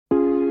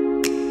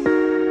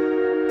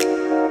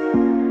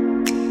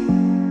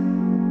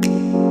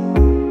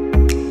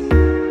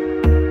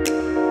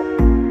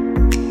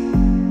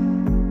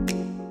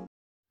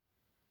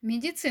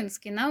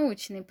Медицинский,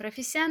 научный,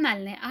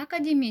 профессиональный,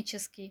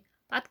 академический.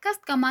 Подкаст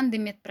команды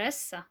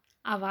Медпресса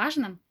о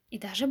важном и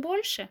даже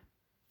больше.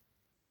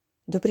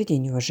 Добрый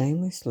день,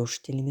 уважаемые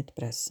слушатели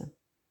Медпресса.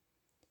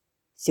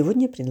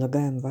 Сегодня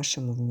предлагаем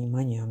вашему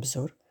вниманию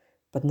обзор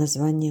под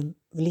названием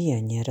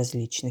 «Влияние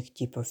различных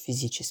типов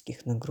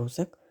физических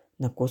нагрузок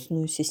на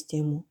костную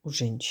систему у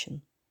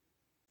женщин».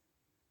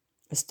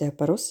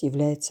 Остеопороз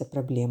является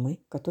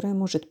проблемой, которая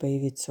может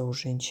появиться у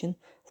женщин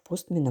в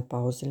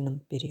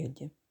постменопаузальном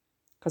периоде.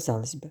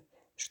 Казалось бы,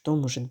 что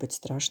может быть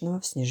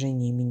страшного в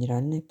снижении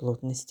минеральной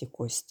плотности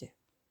кости?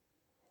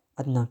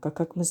 Однако,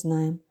 как мы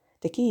знаем,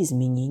 такие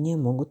изменения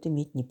могут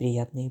иметь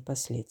неприятные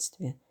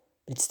последствия,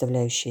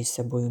 представляющие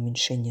собой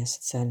уменьшение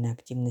социальной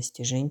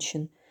активности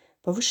женщин,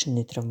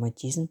 повышенный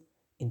травматизм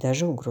и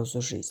даже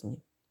угрозу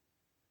жизни.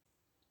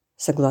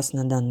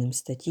 Согласно данным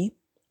статьи,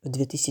 в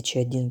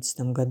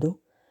 2011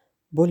 году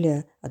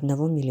более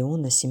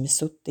 1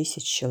 700 000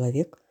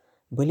 человек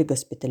были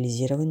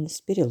госпитализированы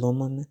с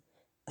переломами,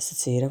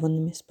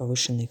 ассоциированными с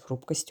повышенной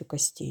хрупкостью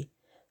костей,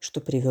 что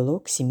привело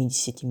к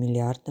 70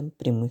 миллиардам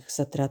прямых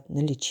затрат на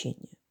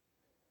лечение.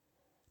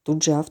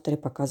 Тут же авторы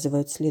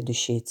показывают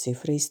следующие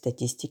цифры из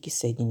статистики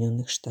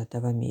Соединенных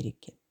Штатов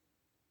Америки.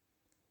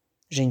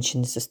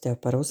 Женщины с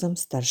остеопорозом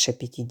старше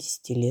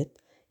 50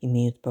 лет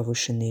имеют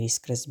повышенный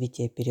риск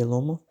развития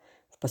переломов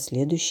в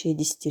последующие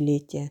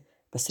десятилетия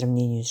по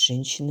сравнению с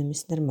женщинами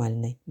с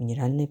нормальной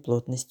минеральной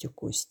плотностью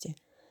кости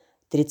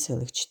 –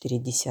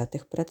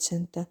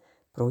 3,4%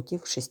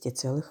 против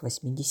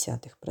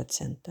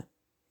 6,8%.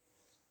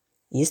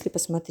 Если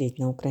посмотреть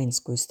на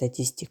украинскую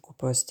статистику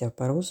по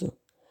остеопорозу,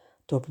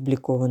 то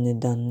опубликованы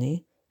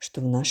данные,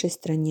 что в нашей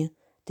стране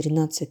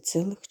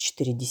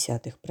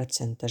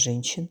 13,4%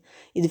 женщин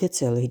и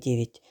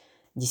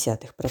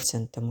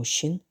 2,9%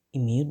 мужчин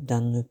имеют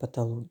данную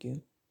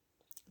патологию.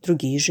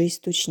 Другие же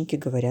источники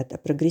говорят о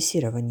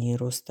прогрессировании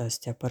роста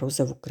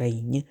остеопороза в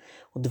Украине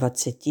у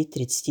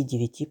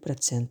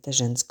 20-39%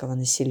 женского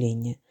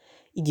населения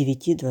и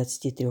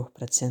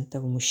 9-23%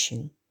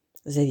 мужчин,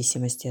 в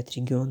зависимости от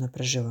региона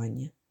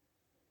проживания.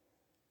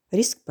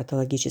 Риск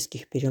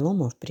патологических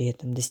переломов при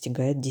этом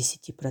достигает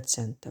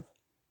 10%.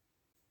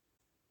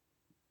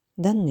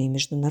 Данные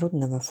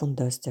Международного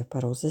фонда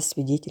остеопороза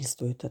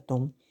свидетельствуют о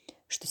том,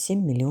 что 7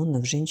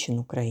 миллионов женщин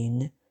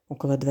Украины,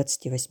 около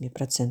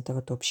 28%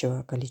 от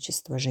общего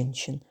количества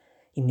женщин,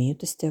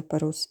 имеют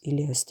остеопороз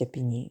или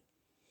остеопению.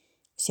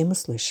 Все мы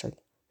слышали,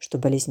 что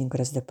болезнь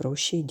гораздо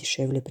проще и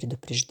дешевле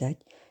предупреждать,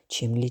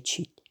 чем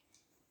лечить.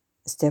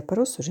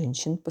 Остеопороз у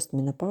женщин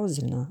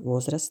постменопаузального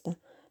возраста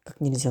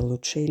как нельзя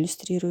лучше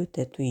иллюстрирует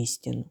эту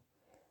истину,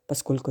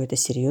 поскольку это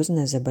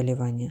серьезное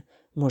заболевание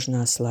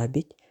можно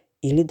ослабить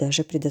или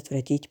даже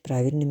предотвратить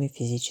правильными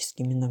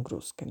физическими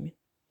нагрузками.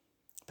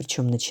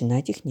 Причем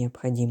начинать их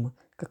необходимо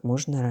как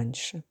можно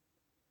раньше.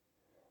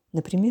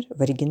 Например,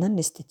 в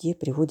оригинальной статье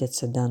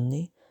приводятся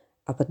данные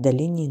об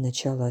отдалении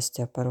начала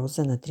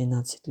остеопороза на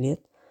 13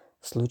 лет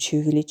в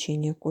случае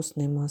увеличения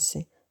костной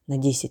массы на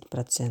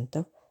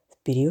 10% в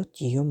период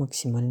ее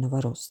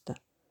максимального роста,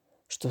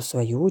 что в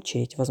свою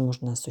очередь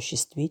возможно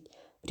осуществить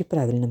при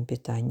правильном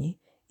питании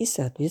и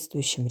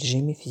соответствующем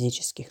режиме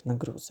физических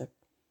нагрузок.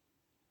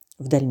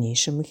 В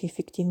дальнейшем их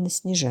эффективность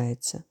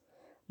снижается,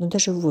 но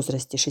даже в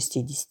возрасте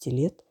 60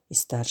 лет и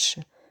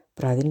старше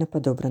правильно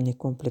подобранный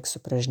комплекс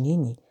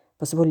упражнений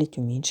позволит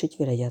уменьшить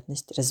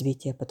вероятность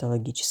развития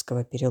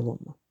патологического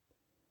перелома.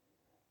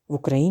 В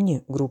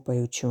Украине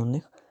группой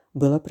ученых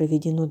было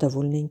проведено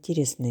довольно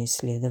интересное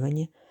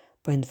исследование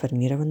по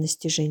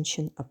информированности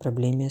женщин о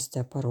проблеме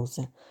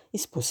остеопороза и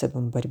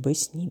способам борьбы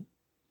с ним.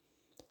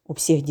 У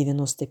всех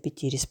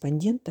 95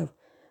 респондентов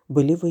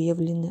были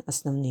выявлены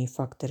основные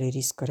факторы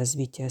риска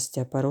развития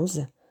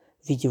остеопороза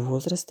в виде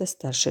возраста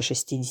старше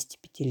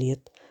 65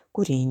 лет,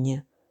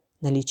 курения,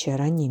 наличия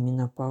ранней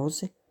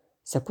менопаузы,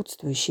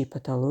 сопутствующей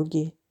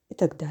патологии и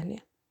так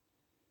далее.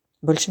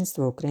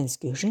 Большинство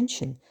украинских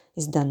женщин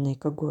из данной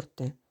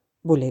когорты,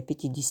 более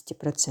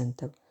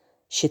 50%,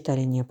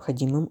 считали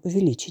необходимым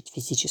увеличить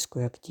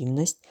физическую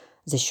активность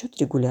за счет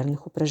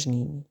регулярных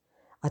упражнений,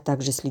 а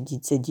также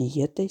следить за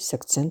диетой с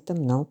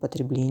акцентом на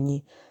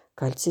употреблении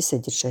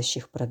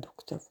кальций-содержащих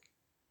продуктов.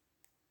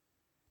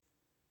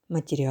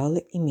 Материалы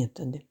и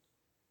методы.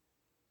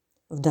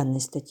 В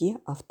данной статье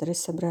авторы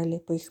собрали,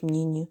 по их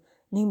мнению,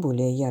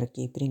 наиболее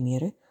яркие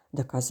примеры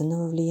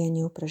доказанного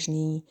влияния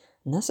упражнений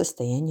на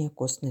состояние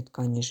костной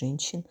ткани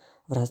женщин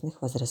в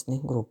разных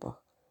возрастных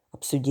группах,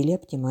 обсудили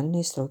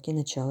оптимальные сроки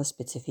начала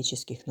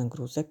специфических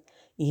нагрузок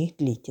и их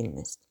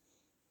длительность.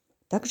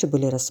 Также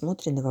были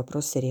рассмотрены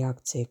вопросы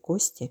реакции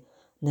кости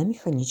на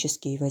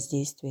механические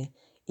воздействия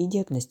и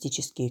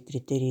диагностические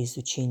критерии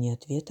изучения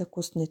ответа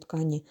костной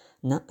ткани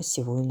на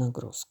осевую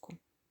нагрузку.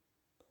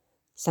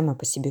 Сама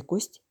по себе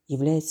кость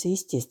является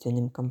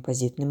естественным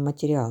композитным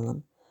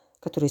материалом,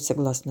 который,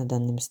 согласно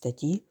данным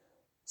статьи,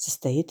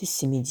 состоит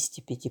из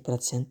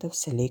 75%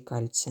 солей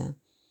кальция,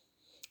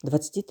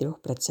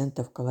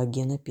 23%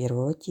 коллагена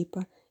первого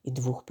типа и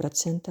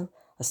 2%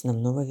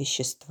 основного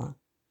вещества.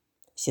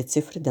 Все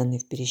цифры даны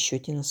в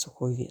пересчете на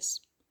сухой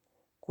вес.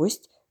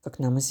 Кость как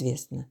нам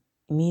известно,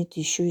 имеют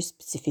еще и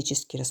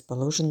специфически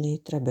расположенные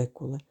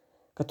трабекулы,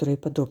 которые,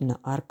 подобно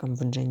аркам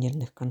в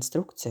инженерных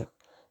конструкциях,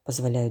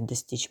 позволяют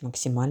достичь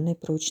максимальной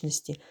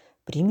прочности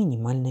при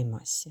минимальной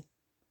массе.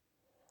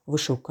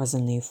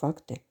 Вышеуказанные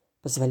факты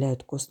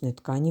позволяют костной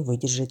ткани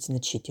выдержать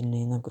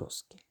значительные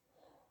нагрузки.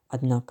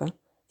 Однако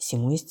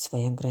всему есть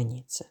своя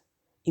граница,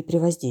 и при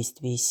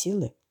воздействии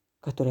силы,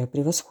 которая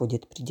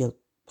превосходит предел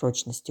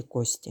прочности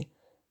кости,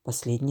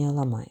 последняя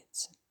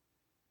ломается.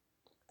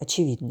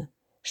 Очевидно,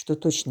 что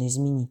точно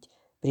изменить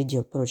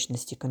предел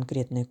прочности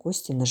конкретной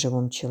кости на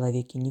живом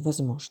человеке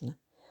невозможно,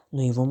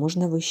 но его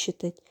можно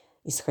высчитать,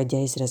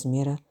 исходя из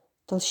размера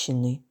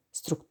толщины,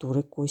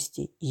 структуры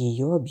кости и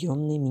ее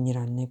объемной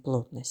минеральной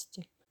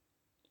плотности,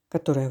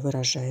 которая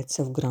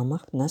выражается в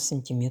граммах на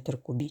сантиметр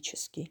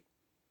кубический.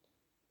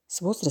 С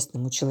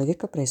возрастом у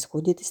человека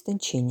происходит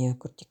истончение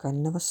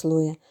кортикального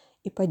слоя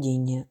и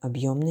падение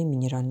объемной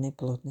минеральной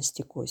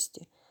плотности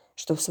кости,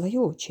 что в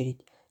свою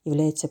очередь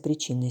является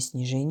причиной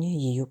снижения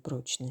ее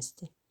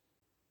прочности.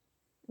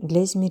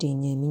 Для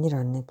измерения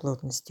минеральной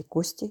плотности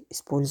кости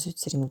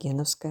используется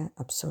рентгеновская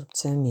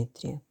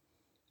абсорбциометрия.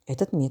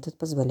 Этот метод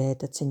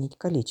позволяет оценить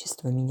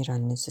количество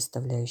минеральной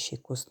составляющей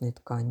костной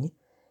ткани,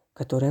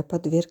 которая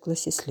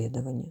подверглась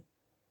исследованию.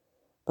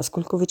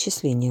 Поскольку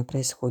вычисление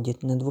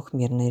происходит на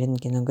двухмерной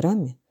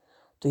рентгенограмме,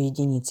 то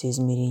единицей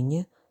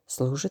измерения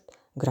служит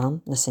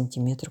грамм на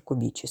сантиметр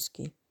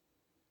кубический.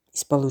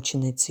 Из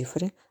полученной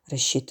цифры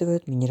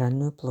рассчитывают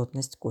минеральную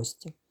плотность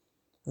кости.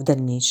 В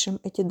дальнейшем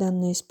эти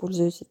данные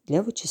используются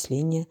для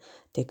вычисления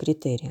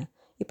Т-критерия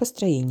и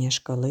построения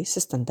шкалы со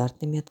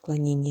стандартными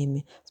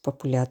отклонениями в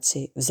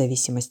популяции в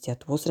зависимости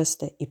от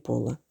возраста и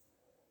пола.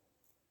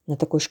 На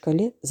такой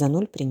шкале за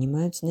 0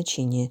 принимают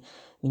значение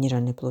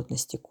минеральной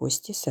плотности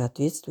кости,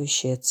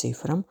 соответствующее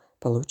цифрам,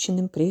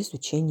 полученным при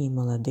изучении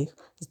молодых,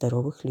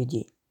 здоровых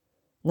людей.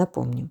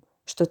 Напомним,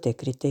 что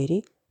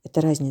Т-критерий –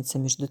 это разница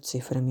между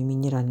цифрами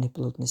минеральной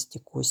плотности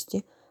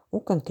кости у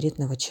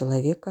конкретного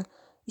человека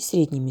и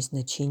средними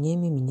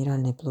значениями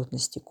минеральной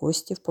плотности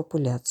кости в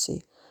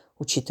популяции,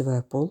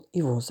 учитывая пол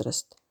и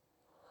возраст.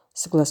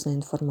 Согласно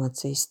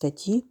информации из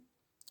статьи,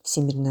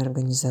 Всемирная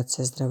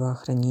организация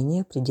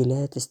здравоохранения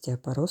определяет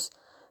остеопороз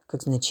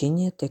как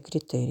значение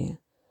Т-критерия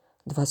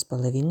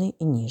 2,5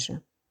 и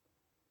ниже.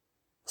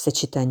 В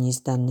сочетании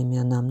с данными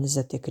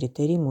анамнеза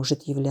Т-критерий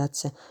может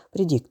являться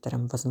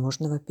предиктором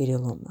возможного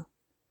перелома.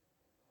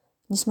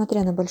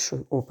 Несмотря на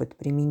большой опыт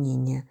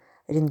применения,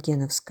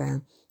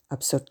 рентгеновская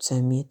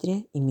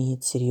абсорбциометрия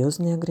имеет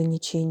серьезные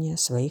ограничения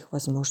своих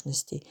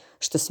возможностей,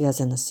 что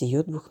связано с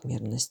ее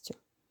двухмерностью.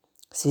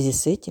 В связи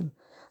с этим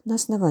на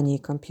основании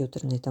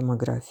компьютерной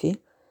томографии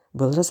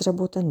был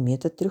разработан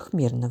метод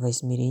трехмерного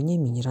измерения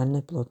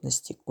минеральной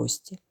плотности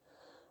кости.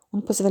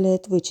 Он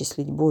позволяет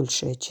вычислить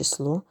большее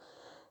число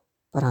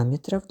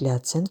параметров для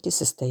оценки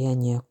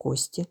состояния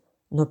кости,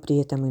 но при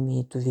этом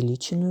имеет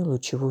увеличенную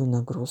лучевую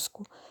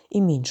нагрузку и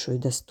меньшую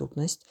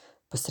доступность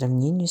по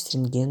сравнению с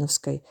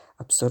рентгеновской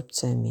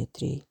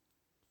абсорбциометрией.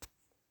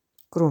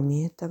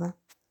 Кроме этого,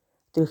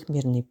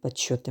 трехмерный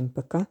подсчет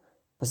МПК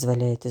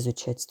позволяет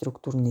изучать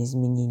структурные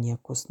изменения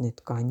костной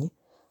ткани,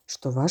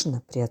 что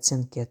важно при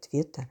оценке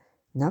ответа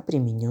на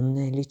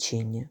примененное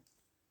лечение.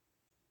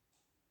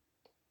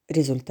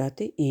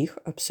 Результаты и их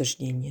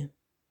обсуждение.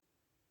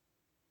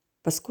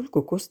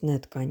 Поскольку костная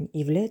ткань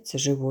является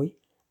живой,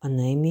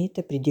 она имеет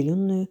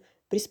определенную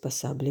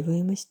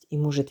приспосабливаемость и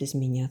может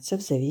изменяться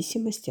в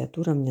зависимости от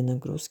уровня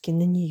нагрузки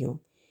на нее,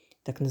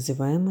 так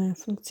называемая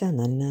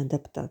функциональная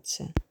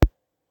адаптация.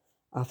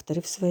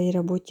 Авторы в своей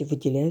работе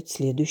выделяют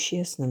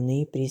следующие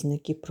основные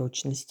признаки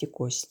прочности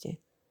кости.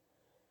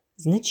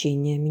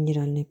 Значение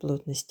минеральной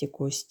плотности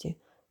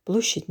кости,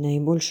 площадь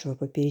наибольшего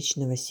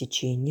поперечного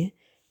сечения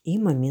и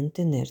момент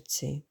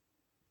инерции.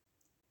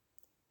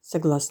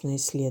 Согласно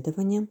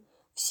исследованиям,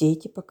 все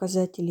эти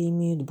показатели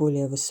имеют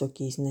более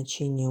высокие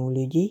значения у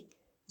людей,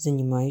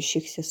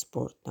 занимающихся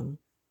спортом.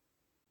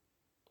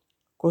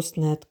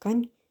 Костная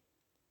ткань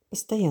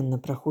постоянно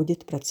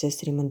проходит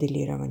процесс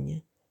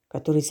ремоделирования,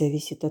 который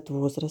зависит от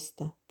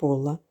возраста,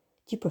 пола,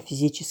 типа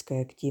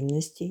физической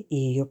активности и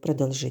ее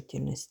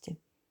продолжительности.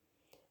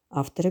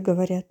 Авторы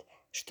говорят,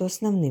 что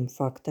основным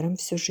фактором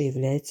все же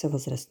является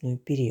возрастной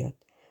период,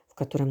 в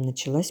котором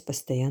началась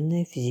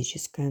постоянная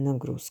физическая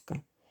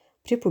нагрузка,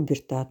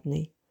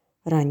 препубертатный,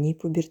 ранний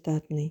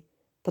пубертатный,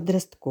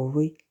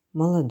 подростковый,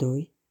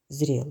 молодой,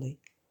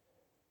 зрелый.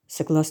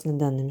 Согласно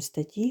данным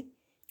статьи,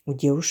 у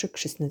девушек к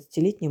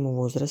 16-летнему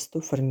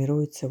возрасту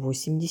формируется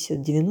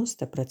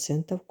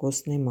 80-90%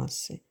 костной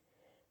массы,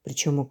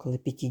 причем около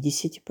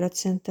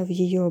 50%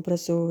 ее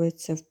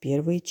образовывается в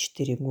первые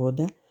 4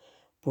 года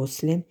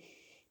после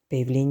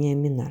появления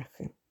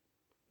менархы.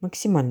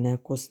 Максимальная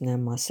костная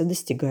масса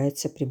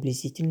достигается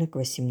приблизительно к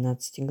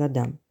 18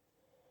 годам,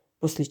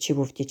 после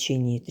чего в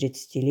течение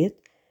 30 лет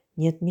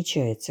не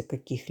отмечается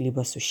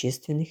каких-либо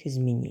существенных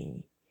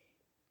изменений.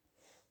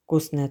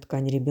 Костная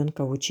ткань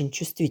ребенка очень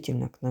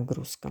чувствительна к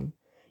нагрузкам,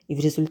 и в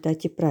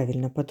результате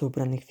правильно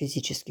подобранных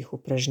физических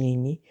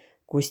упражнений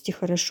кости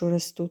хорошо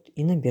растут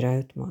и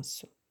набирают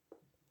массу.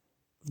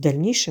 В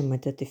дальнейшем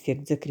этот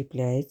эффект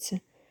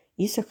закрепляется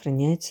и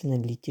сохраняется на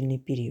длительный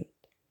период.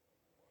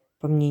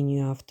 По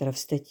мнению авторов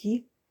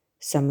статьи,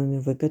 самыми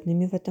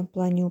выгодными в этом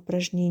плане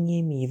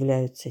упражнениями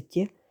являются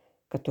те,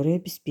 которые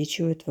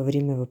обеспечивают во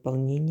время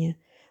выполнения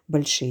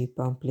большие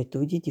по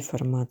амплитуде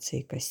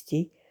деформации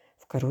костей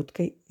в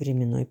короткий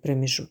временной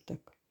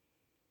промежуток.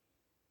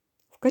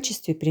 В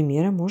качестве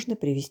примера можно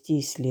привести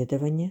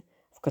исследование,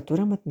 в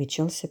котором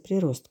отмечался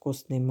прирост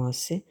костной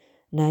массы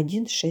на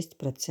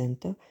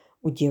 1,6%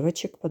 у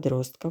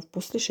девочек-подростков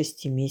после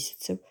 6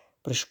 месяцев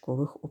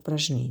прыжковых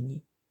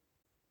упражнений.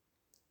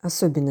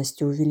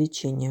 Особенностью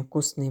увеличения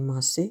костной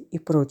массы и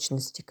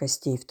прочности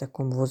костей в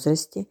таком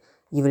возрасте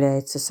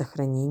является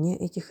сохранение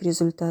этих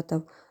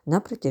результатов на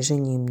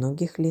протяжении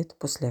многих лет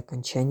после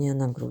окончания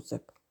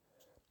нагрузок.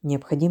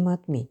 Необходимо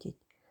отметить,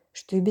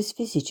 что и без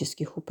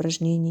физических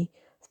упражнений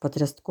в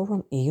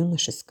подростковом и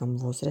юношеском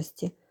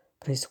возрасте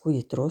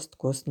происходит рост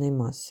костной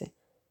массы,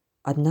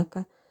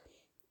 однако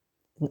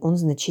он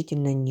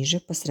значительно ниже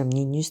по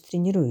сравнению с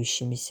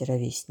тренирующимися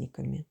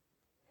ровесниками.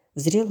 В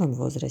зрелом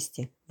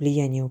возрасте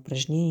влияние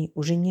упражнений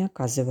уже не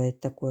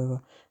оказывает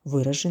такого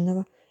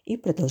выраженного и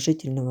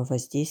продолжительного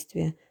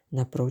воздействия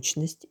на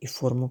прочность и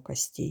форму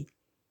костей.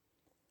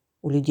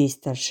 У людей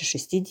старше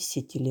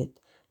 60 лет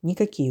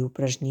никакие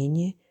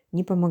упражнения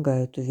не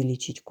помогают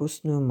увеличить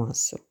костную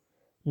массу,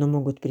 но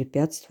могут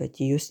препятствовать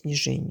ее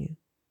снижению.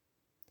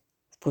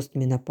 В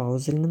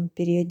постменопаузальном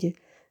периоде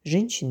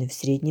женщины в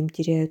среднем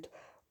теряют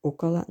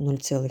около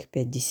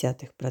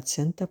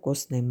 0,5%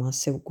 костной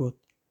массы в год.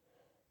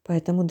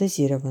 Поэтому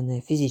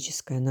дозированная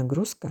физическая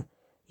нагрузка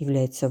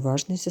является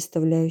важной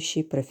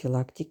составляющей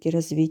профилактики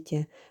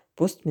развития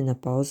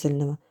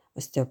постменопаузального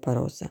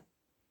остеопороза.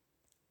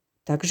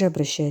 Также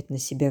обращает на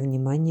себя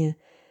внимание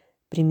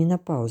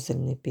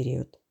пременопаузальный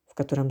период, в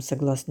котором,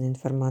 согласно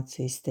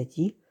информации из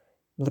статьи,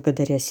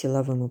 благодаря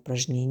силовым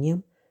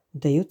упражнениям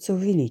удается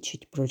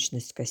увеличить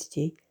прочность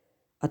костей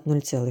от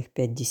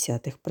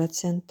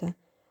 0,5%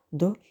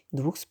 до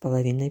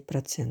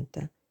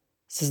 2,5%,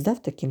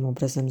 создав таким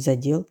образом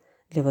задел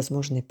для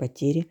возможной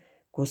потери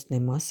костной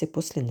массы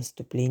после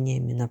наступления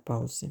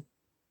менопаузы.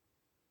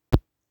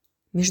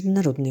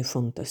 Международный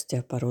фонд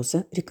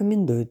остеопороза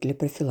рекомендует для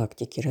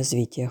профилактики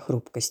развития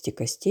хрупкости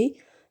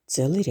костей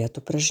целый ряд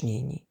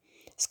упражнений,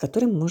 с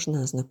которым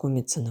можно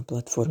ознакомиться на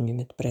платформе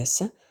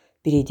медпресса,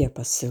 перейдя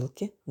по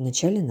ссылке в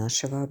начале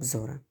нашего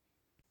обзора.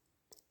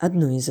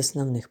 Одной из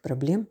основных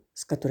проблем,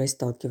 с которой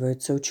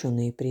сталкиваются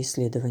ученые при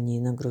исследовании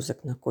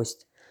нагрузок на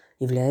кость,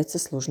 является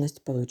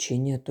сложность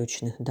получения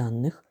точных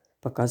данных,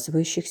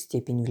 показывающих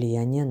степень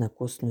влияния на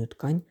костную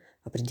ткань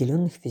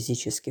определенных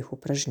физических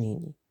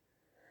упражнений.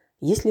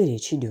 Если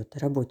речь идет о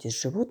работе с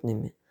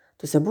животными,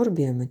 то забор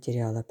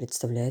биоматериала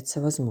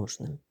представляется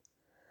возможным.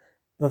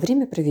 Во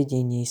время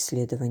проведения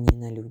исследований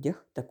на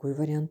людях такой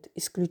вариант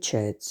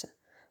исключается,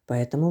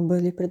 поэтому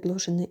были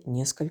предложены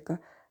несколько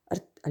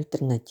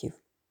альтернатив.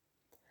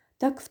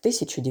 Так, в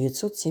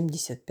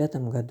 1975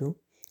 году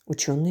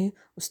ученые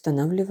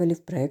устанавливали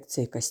в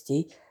проекции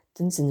костей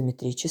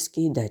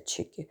тензинометрические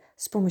датчики,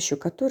 с помощью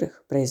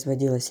которых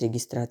производилась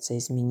регистрация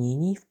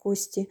изменений в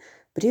кости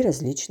при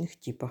различных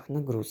типах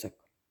нагрузок.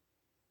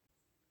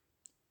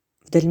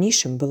 В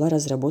дальнейшем была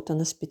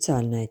разработана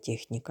специальная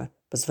техника,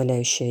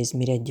 позволяющая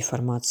измерять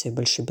деформацию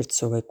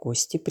большеберцовой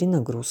кости при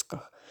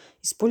нагрузках,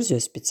 используя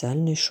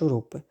специальные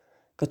шурупы,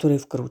 которые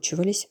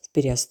вкручивались в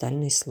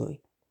периостальный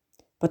слой.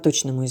 По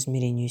точному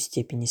измерению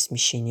степени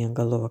смещения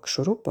головок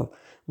шурупов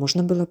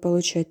можно было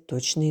получать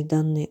точные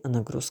данные о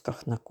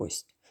нагрузках на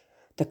кость.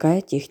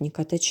 Такая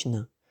техника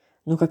точна,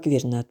 но, как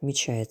верно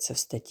отмечается в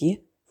статье,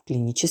 в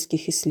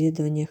клинических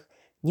исследованиях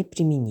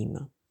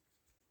неприменима.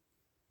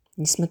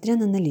 Несмотря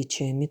на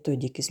наличие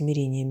методик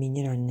измерения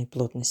минеральной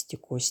плотности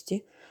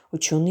кости,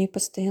 ученые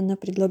постоянно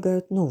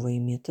предлагают новые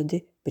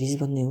методы,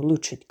 призванные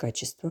улучшить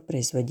качество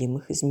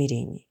производимых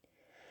измерений.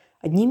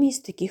 Одними из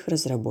таких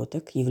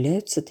разработок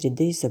являются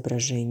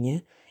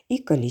 3D-изображения и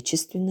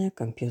количественная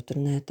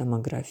компьютерная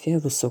томография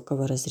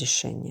высокого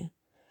разрешения.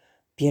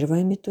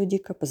 Первая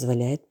методика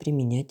позволяет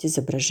применять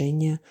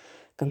изображения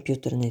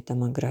компьютерной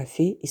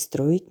томографии и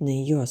строить на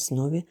ее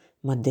основе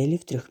модели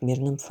в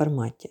трехмерном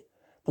формате,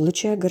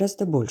 получая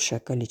гораздо большее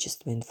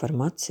количество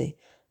информации,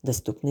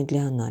 доступной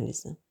для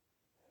анализа.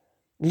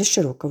 Для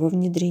широкого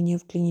внедрения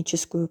в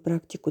клиническую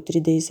практику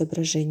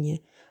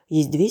 3D-изображения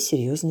есть две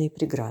серьезные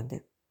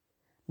преграды: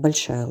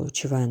 большая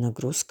лучевая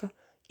нагрузка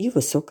и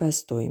высокая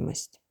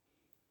стоимость.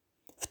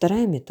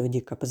 Вторая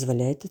методика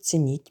позволяет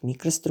оценить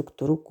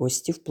микроструктуру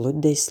кости вплоть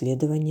до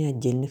исследования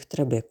отдельных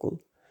трабекул.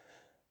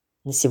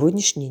 На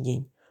сегодняшний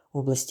день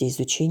области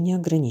изучения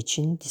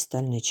ограничены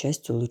дистальной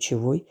частью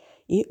лучевой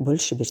и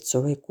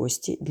большеберцовой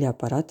кости для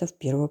аппаратов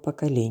первого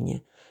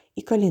поколения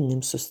и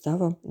коленным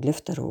суставом для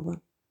второго.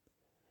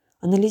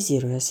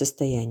 Анализируя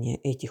состояние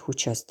этих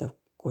участков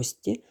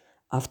кости,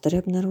 авторы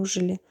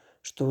обнаружили,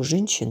 что у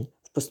женщин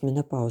в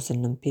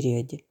постменопаузальном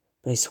периоде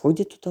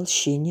происходит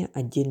утолщение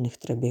отдельных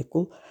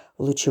трабекул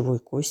в лучевой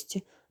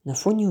кости на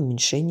фоне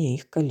уменьшения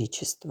их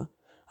количества,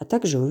 а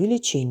также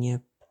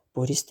увеличение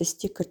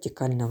пористости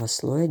кортикального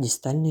слоя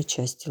дистальной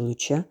части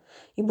луча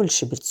и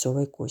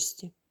большеберцовой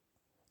кости.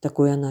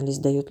 Такой анализ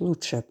дает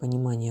лучшее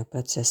понимание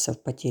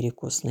процессов потери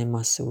костной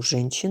массы у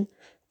женщин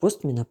в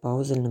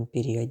постменопаузальном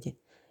периоде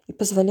и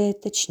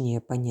позволяет точнее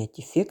понять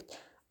эффект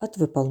от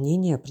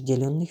выполнения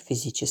определенных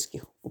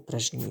физических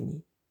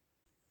упражнений.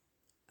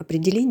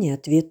 Определение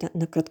ответа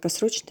на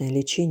краткосрочное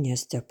лечение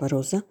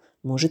остеопороза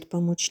может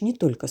помочь не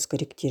только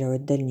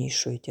скорректировать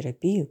дальнейшую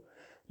терапию,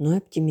 но и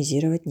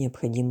оптимизировать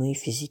необходимые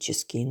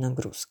физические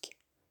нагрузки.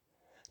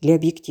 Для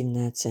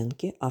объективной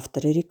оценки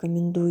авторы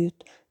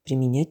рекомендуют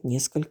применять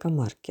несколько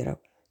маркеров,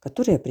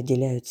 которые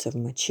определяются в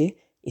моче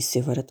и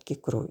сыворотке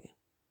крови.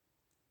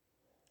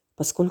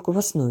 Поскольку в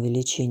основе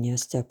лечения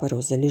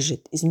остеопороза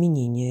лежит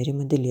изменение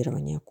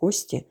ремоделирования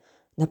кости,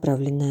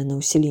 направленное на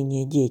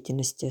усиление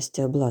деятельности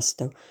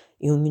остеобластов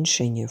и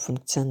уменьшение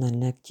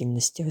функциональной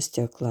активности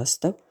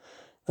остеокластов,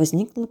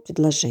 возникло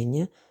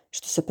предложение,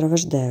 что,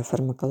 сопровождая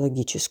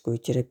фармакологическую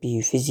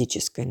терапию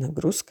физической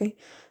нагрузкой,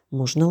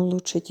 можно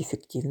улучшить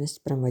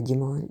эффективность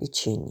проводимого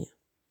лечения.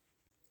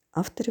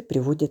 Авторы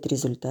приводят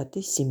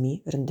результаты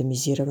 7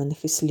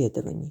 рандомизированных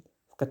исследований,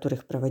 в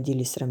которых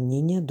проводили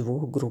сравнение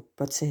 2 групп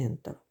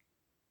пациентов.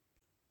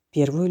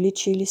 Первую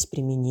лечили с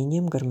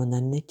применением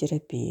гормональной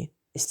терапии,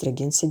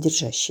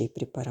 эстрогенсодержащие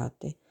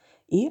препараты,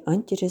 и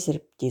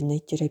антирезорптивной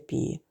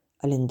терапии,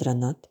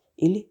 алендронат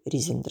или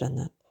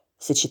ризендронат,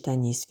 в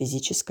сочетании с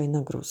физической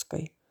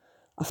нагрузкой,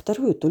 а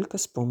вторую только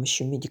с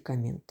помощью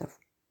медикаментов.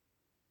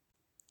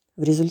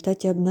 В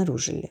результате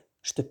обнаружили,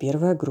 что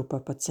первая группа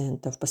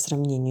пациентов по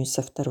сравнению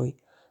со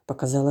второй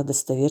показала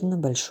достоверно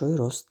большой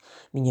рост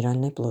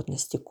минеральной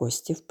плотности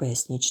кости в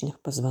поясничных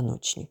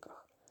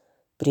позвоночниках.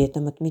 При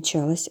этом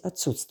отмечалось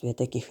отсутствие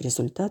таких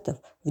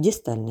результатов в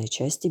дистальной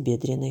части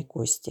бедренной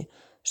кости,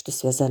 что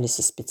связали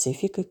со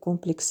спецификой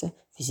комплекса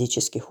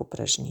физических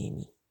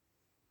упражнений.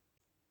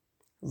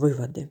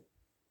 Выводы.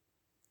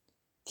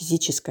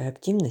 Физическая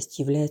активность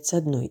является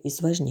одной из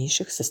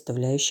важнейших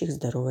составляющих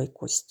здоровой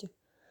кости.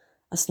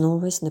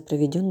 Основываясь на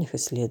проведенных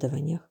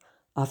исследованиях,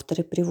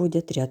 авторы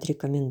приводят ряд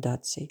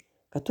рекомендаций,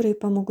 которые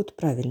помогут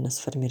правильно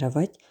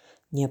сформировать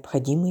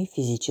необходимые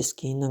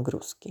физические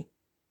нагрузки.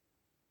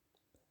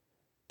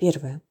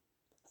 Первое.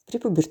 В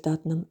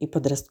препубертатном и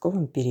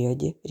подростковом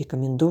периоде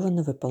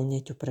рекомендовано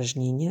выполнять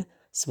упражнения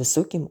с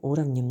высоким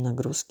уровнем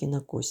нагрузки на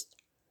кость.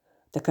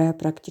 Такая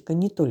практика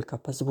не только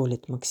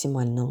позволит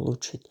максимально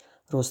улучшить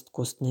рост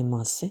костной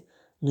массы,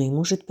 но и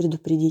может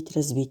предупредить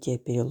развитие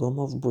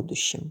перелома в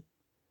будущем.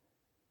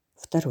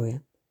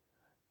 Второе.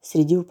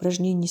 Среди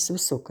упражнений с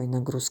высокой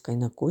нагрузкой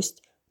на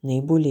кость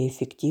наиболее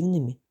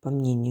эффективными, по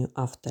мнению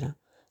автора,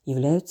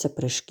 являются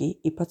прыжки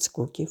и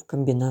подскоки в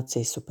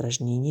комбинации с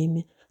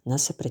упражнениями на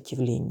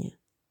сопротивление.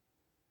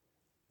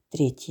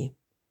 Третье.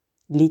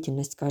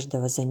 Длительность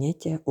каждого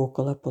занятия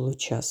около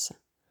получаса.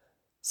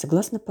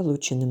 Согласно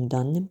полученным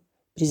данным,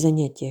 при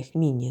занятиях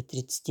менее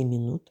 30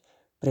 минут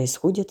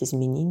происходят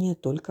изменения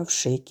только в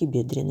шейке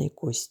бедренной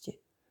кости.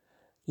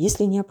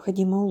 Если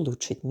необходимо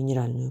улучшить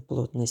минеральную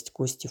плотность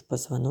кости в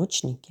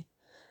позвоночнике,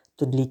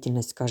 то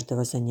длительность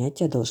каждого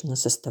занятия должна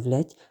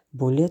составлять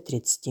более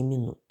 30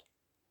 минут.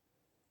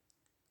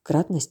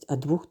 Кратность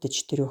от 2 до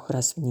 4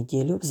 раз в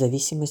неделю в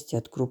зависимости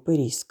от группы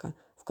риска,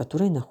 в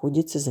которой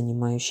находится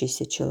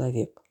занимающийся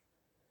человек.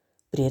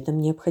 При этом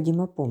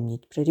необходимо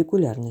помнить про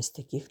регулярность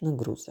таких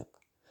нагрузок.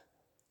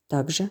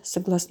 Также,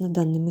 согласно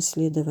данным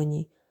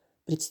исследований,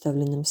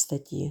 представленным в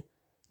статье,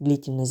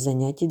 длительность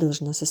занятий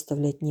должна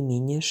составлять не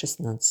менее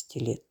 16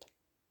 лет.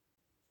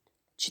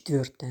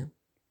 Четвертое.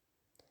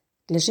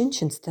 Для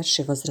женщин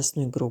старшей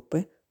возрастной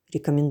группы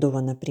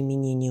рекомендовано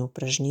применение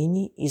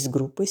упражнений из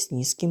группы с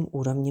низким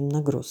уровнем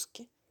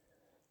нагрузки.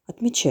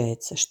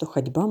 Отмечается, что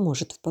ходьба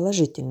может в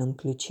положительном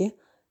ключе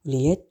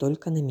влиять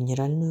только на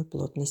минеральную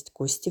плотность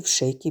кости в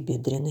шейке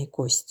бедренной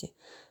кости,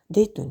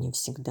 да и то не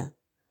всегда.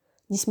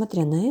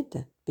 Несмотря на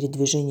это,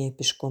 передвижения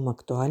пешком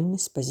актуальны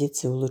с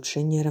позиции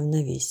улучшения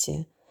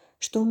равновесия,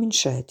 что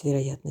уменьшает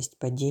вероятность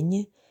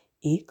падения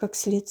и, как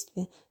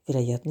следствие,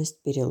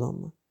 вероятность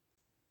перелома.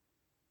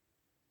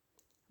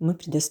 Мы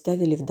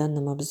предоставили в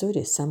данном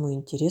обзоре самую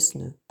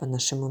интересную, по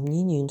нашему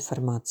мнению,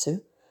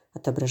 информацию,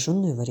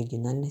 отображенную в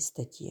оригинальной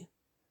статье.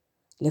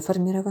 Для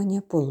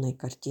формирования полной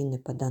картины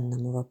по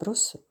данному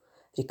вопросу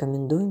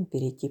рекомендуем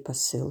перейти по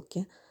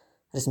ссылке,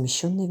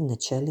 размещенной в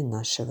начале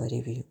нашего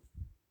ревью.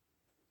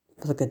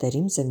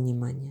 Благодарим за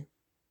внимание.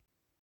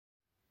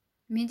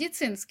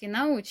 Медицинский,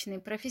 научный,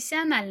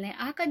 профессиональный,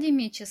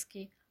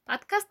 академический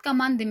подкаст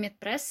команды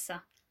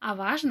Медпресса о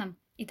важном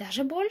и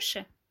даже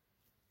больше.